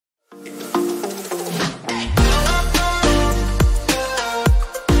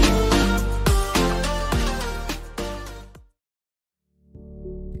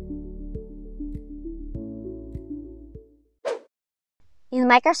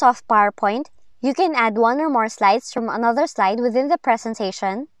Microsoft PowerPoint, you can add one or more slides from another slide within the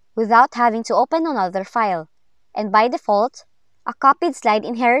presentation without having to open another file. And by default, a copied slide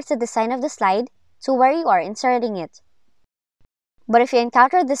inherits the design of the slide to where you are inserting it. But if you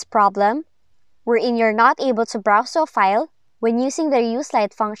encounter this problem, wherein you're not able to browse to a file when using the Reuse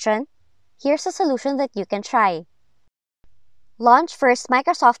Slide function, here's a solution that you can try. Launch first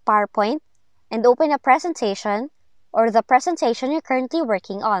Microsoft PowerPoint and open a presentation or the presentation you're currently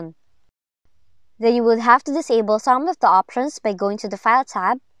working on. Then you would have to disable some of the options by going to the File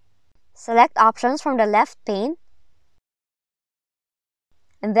tab, select Options from the left pane,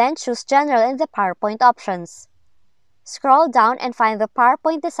 and then choose General in the PowerPoint options. Scroll down and find the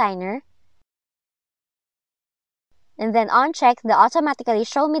PowerPoint Designer, and then uncheck the Automatically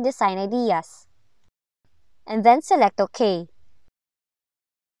Show Me Design Ideas, and then select OK.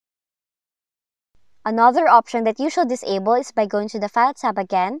 Another option that you should disable is by going to the File tab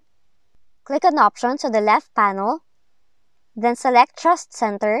again, click on Options on the left panel, then select Trust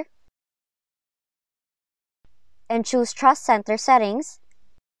Center, and choose Trust Center Settings.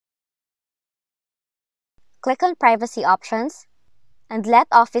 Click on Privacy Options, and let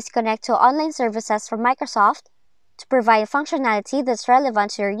Office connect to online services from Microsoft to provide functionality that's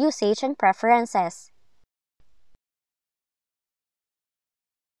relevant to your usage and preferences.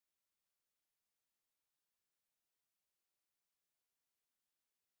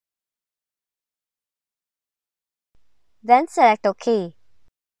 Then select OK.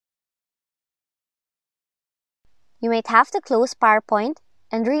 You might have to close PowerPoint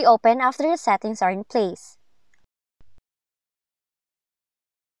and reopen after the settings are in place.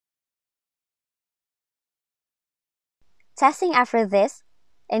 Testing after this,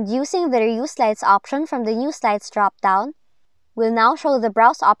 and using the Reuse Slides option from the New Slides drop-down, will now show the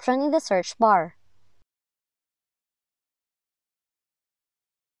Browse option in the search bar.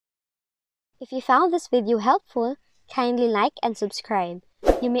 If you found this video helpful, kindly like and subscribe.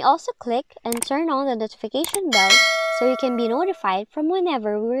 You may also click and turn on the notification bell so you can be notified from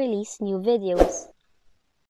whenever we release new videos.